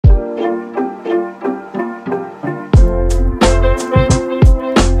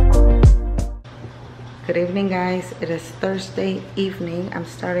Good evening, guys. It is Thursday evening. I'm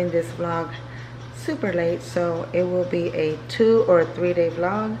starting this vlog super late, so it will be a 2 or 3 day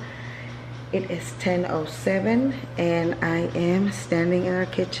vlog. It is 10:07 and I am standing in our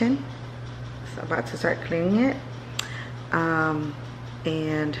kitchen, so about to start cleaning it.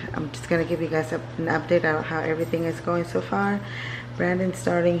 And I'm just gonna give you guys an update on how everything is going so far. Brandon's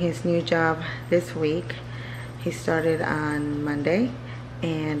starting his new job this week. He started on Monday,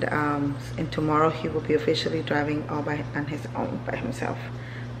 and tomorrow he will be officially driving all on his own by himself.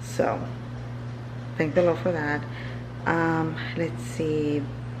 So thank the Lord for that. Let's see,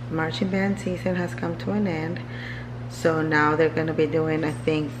 marching band season has come to an end, so now they're going to be doing, I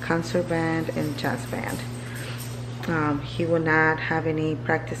think, concert band and jazz band. He will not have any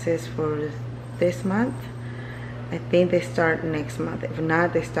practices for this month. I think they start next month. If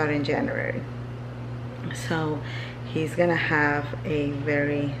not, they start in January. So he's gonna have a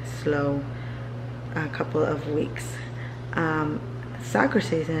very slow couple of weeks. Soccer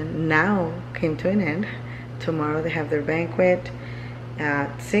season now came to an end. Tomorrow they have their banquet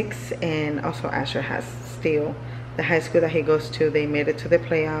at 6, and also Asher has still the high school that he goes to. They made it to the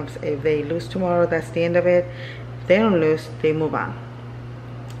playoffs. If they lose tomorrow, that's the end of it. If they don't lose, they move on.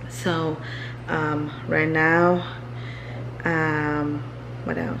 So right now,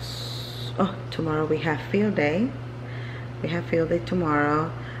 what else? Oh, tomorrow we have field day. We have field day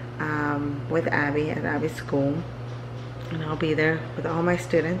tomorrow with Abby at Abby's school, and I'll be there with all my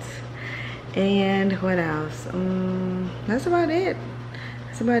students. And what else? That's about it.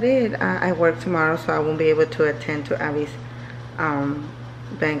 That's about it. I work tomorrow, so I won't be able to attend to Abby's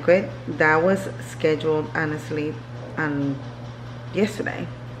banquet. That was scheduled, honestly, on yesterday,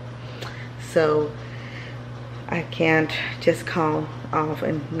 so I can't just call off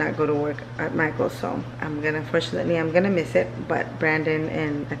and not go to work at Michael's. So unfortunately I'm gonna miss it, but Brandon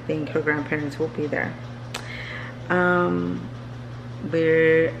and I think her grandparents will be there. We're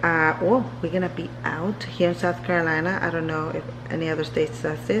gonna be out here in South Carolina. I don't know if any other states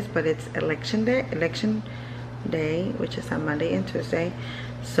does this, but it's election day, which is on Monday and Tuesday.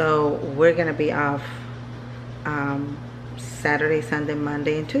 So we're gonna be off Saturday, Sunday,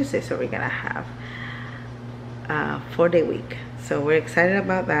 Monday, and Tuesday. So we're gonna have 4-day week. So we're excited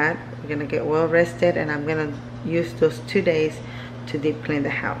about that. We're gonna get well rested, and I'm gonna use those 2 days to deep clean the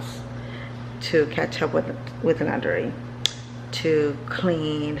house, to catch up with laundry, to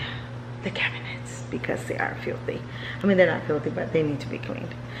clean the cabinets because they are filthy. I mean, they're not filthy, but they need to be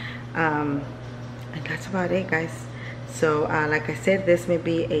cleaned. And that's about it, guys. So like I said, this may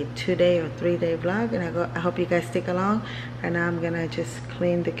be a 2-day or 3-day vlog, and I hope you guys stick along. Right now I'm gonna just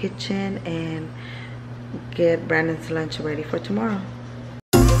clean the kitchen and get Brandon's lunch ready for tomorrow.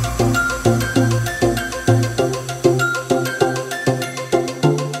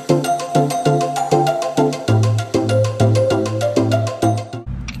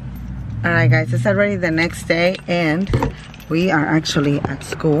 Alright guys, it's already the next day and we are actually at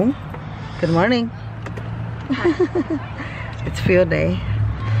school. Good morning. It's field day.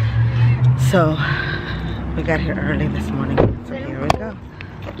 So we got here early this morning. So here we go.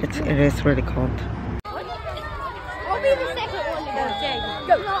 It is really cold.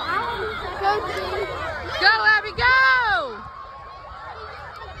 Go, Abby, go!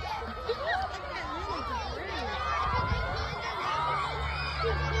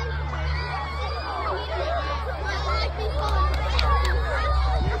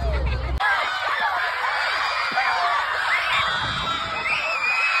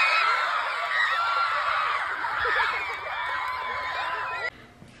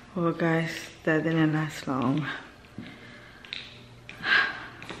 Well guys, that didn't last long.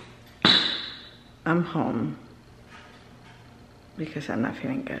 I'm home because I'm not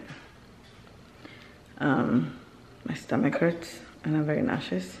feeling good. My stomach hurts and I'm very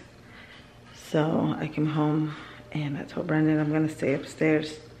nauseous. So I came home and I told Brandon I'm gonna stay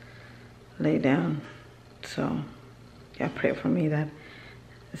upstairs, lay down. So yeah, pray for me that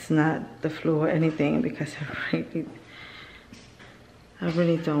it's not the flu or anything, because I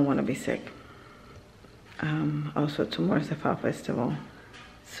really don't want to be sick. Also tomorrow's the fall festival,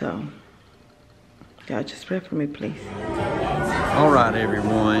 so y'all just pray for me, please. All right,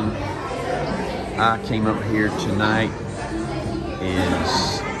 everyone. I came up here tonight.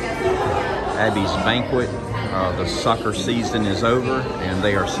 Is Abby's banquet. The soccer season is over, and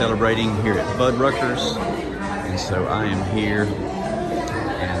they are celebrating here at Fuddruckers. And so I am here,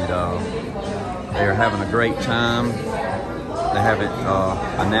 and they are having a great time. They haven't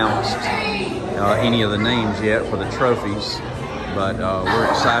announced any of the names yet for the trophies, but we're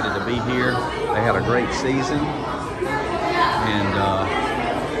excited to be here. They had a great season, and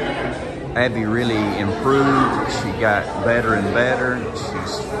Abby really improved. She got better and better.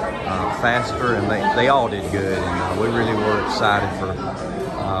 She's faster, and they all did good. And we really were excited for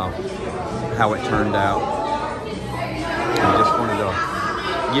how it turned out. I just wanted to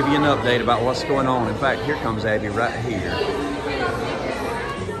give you an update about what's going on. In fact, here comes Abby right here.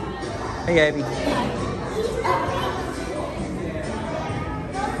 Hey, Abby.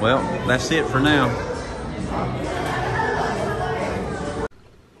 Well, that's it for now.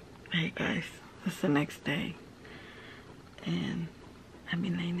 Hey guys, it's the next day, and I've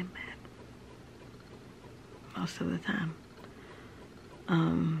been laying in bed most of the time.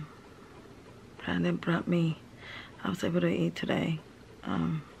 Brandon brought me, I was able to eat today.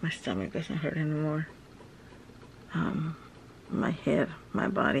 My stomach doesn't hurt anymore. My head, my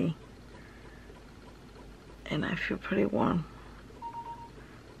body, and I feel pretty warm.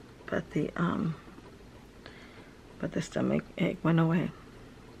 But the stomach ache went away.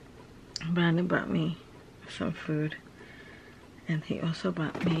 Brandon brought me some food, and he also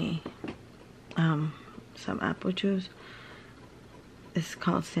brought me some apple juice. It's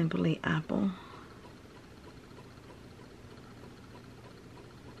called Simply Apple,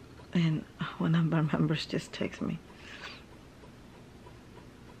 and one of our members just texted me.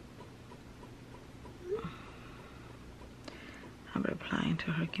 I'm replying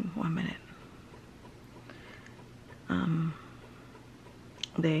to her. Give me 1 minute.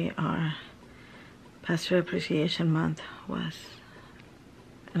 They are, Pastor Appreciation Month was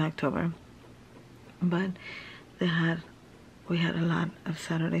in October, but we had a lot of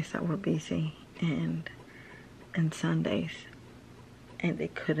Saturdays that were busy and Sundays, and they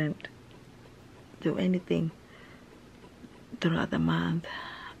couldn't do anything throughout the month,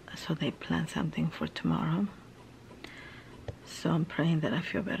 so they planned something for tomorrow. So I'm praying that I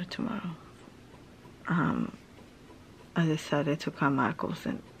feel better tomorrow. I decided to come Marcos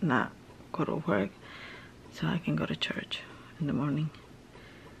and not go to work, so I can go to church in the morning,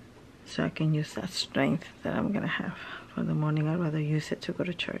 so I can use that strength that I'm gonna have for the morning. I'd rather use it to go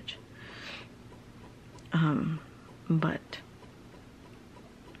to church. But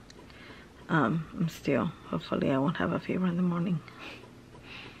I'm still, hopefully I won't have a fever in the morning.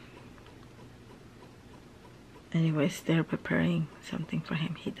 Anyways, they're preparing something for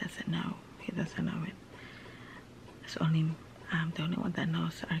him. He doesn't know. He doesn't know it. It's only, I'm the only one that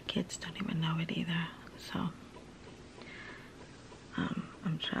knows. Our kids don't even know it either. So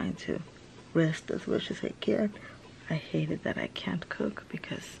I'm trying to rest as much as I can. I hate it that I can't cook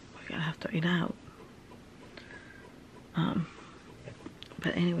because we're gonna have to eat out.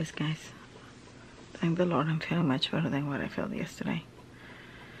 But anyways, guys, thank the Lord, I'm feeling much better than what I felt yesterday.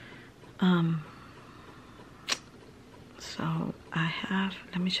 So I have,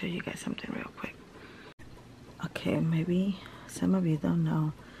 let me show you guys something real quick. Okay, maybe some of you don't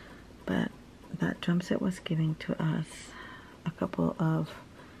know, but that drum set was given to us a couple of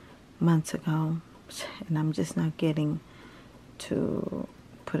months ago, and I'm just not getting to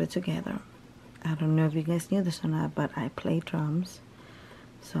put it together. I don't know if you guys knew this or not, but I play drums,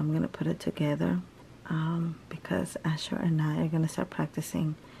 so I'm gonna put it together because Asher and I are gonna start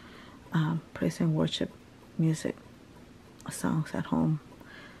practicing praise and worship music songs at home.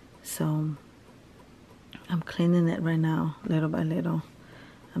 So I'm cleaning it right now, little by little.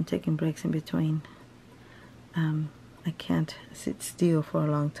 I'm taking breaks in between. I can't sit still for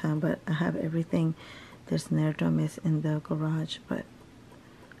a long time, but I have everything. The snare drum is in the garage, but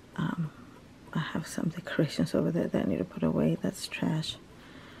I have some decorations over there that I need to put away. That's trash.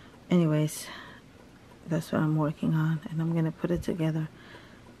 Anyways, that's what I'm working on, and I'm gonna put it together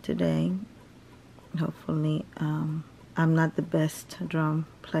today. Hopefully, I'm not the best drum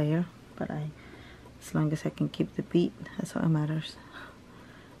player, but as long as I can keep the beat, that's all that matters.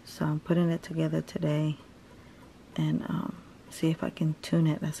 So I'm putting it together today, and see if I can tune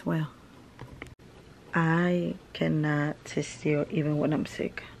it as well. I cannot sit still even when I'm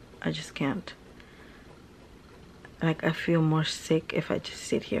sick. I just can't. Like, I feel more sick if I just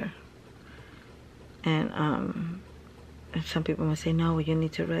sit here. And some people might say, no, you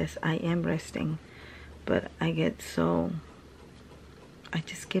need to rest. I am resting, but I get so, I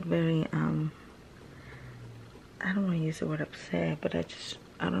just get very, I don't want to use the word upset, but I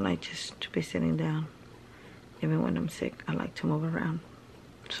don't like just to be sitting down. Even when I'm sick, I like to move around.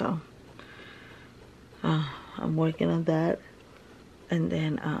 So I'm working on that, and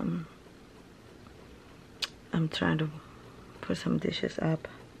then I'm trying to put some dishes up.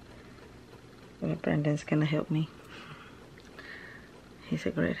 Well, Brandon's gonna help me. He's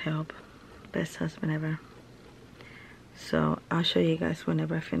a great help, best husband ever. So I'll show you guys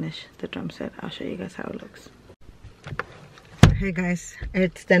whenever I finish the drum set. I'll show you guys how it looks. Hey guys,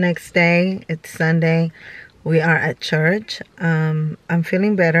 it's the next day. It's Sunday. We are at church. I'm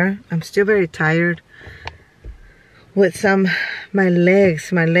feeling better. I'm still very tired with my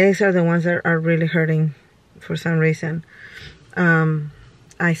legs. My legs are the ones that are really hurting for some reason.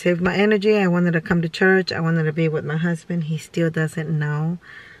 I saved my energy. I wanted to come to church. I wanted to be with my husband. He still doesn't know.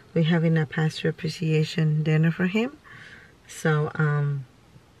 We're having a pastor appreciation dinner for him. So,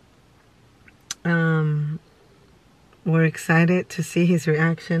 we're excited to see his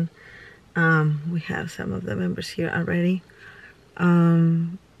reaction. We have some of the members here already.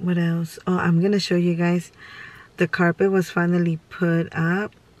 What else? Oh, I'm going to show you guys. The carpet was finally put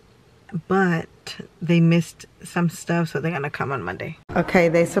up, but they missed some stuff, so they're going to come on Monday. Okay,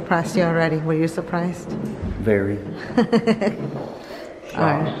 they surprised you already. Were you surprised? Very.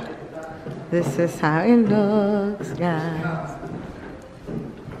 Alright. This is how it looks, guys.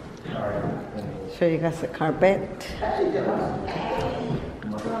 Show you guys the carpet.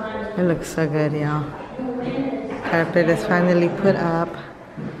 It looks so good, y'all. Carpet is finally put up.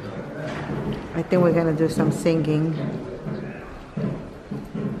 I think we're gonna do some singing.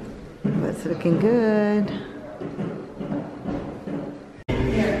 But it's looking good.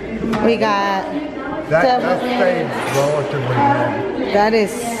 We got That stays relatively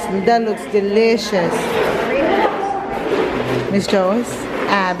good. that looks delicious. Miss Joyce,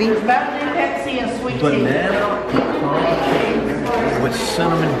 Abby. Banana with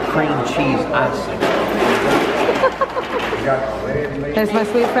cinnamon cream cheese icing. There's my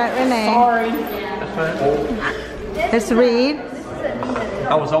sweet friend Renee. Sorry. Let's read.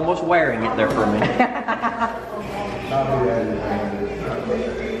 I was almost wearing it there for a minute.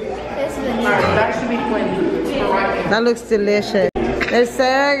 That should be plenty. That looks delicious. There's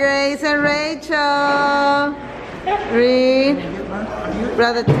Sarah, Grace, and Rachel. Reed,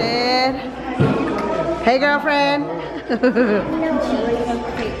 Brother Ted. Hey, girlfriend.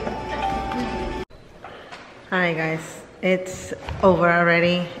 Alright, guys. It's over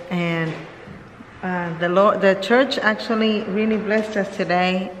already, and the church actually really blessed us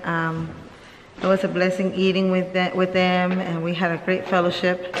today. It was a blessing eating with them, and we had a great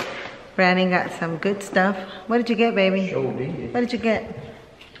fellowship. Brandon got some good stuff. What did you get, baby? Sure did. What did you get?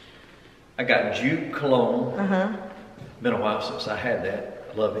 I got Juke cologne. Uh-huh. Been a while since I had that.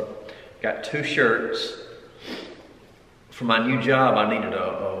 I love it. Got 2 shirts. For my new job, I needed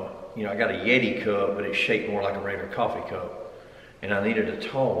I got a Yeti cup, but it's shaped more like a regular coffee cup. And I needed a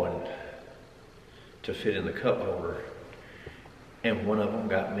tall one to fit in the cup holder. And one of them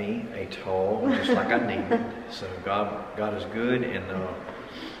got me a tall, just like I needed. So God is good, and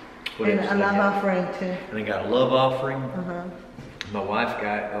what And else a did I love get? offering too. And I got a love offering. Uh-huh. My wife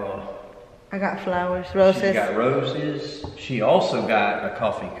got I got flowers, roses. She got roses. She also got a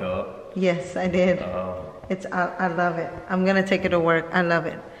coffee cup. Yes, I did. I love it. I'm gonna take it to work. I love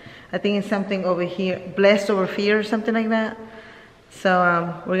it. I think it's something over here, blessed over fear or something like that.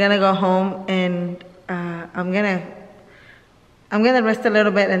 So we're gonna go home, and I'm gonna rest a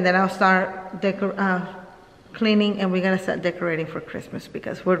little bit, and then I'll start cleaning, and we're gonna start decorating for Christmas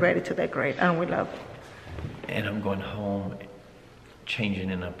because we're ready to decorate, and we love. And I'm going home, changing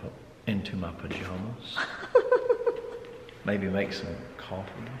into my pajamas. Maybe make some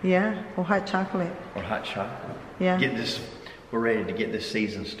coffee. Yeah, or hot chocolate. Or hot chocolate. Yeah. We're ready to get this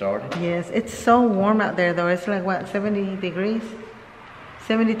season started. Yes, it's so warm out there though. It's like what, 70 degrees?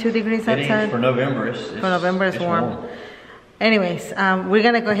 72 degrees outside? For November, it's warm. Anyways, we're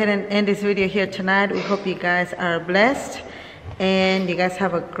gonna go ahead and end this video here tonight. We hope you guys are blessed, and you guys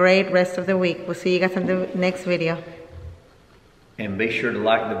have a great rest of the week. We'll see you guys in the next video. And be sure to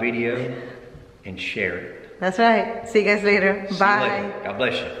like the video and share it. That's right. See you guys later. See you Bye. later. God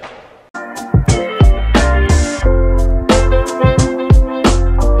bless you.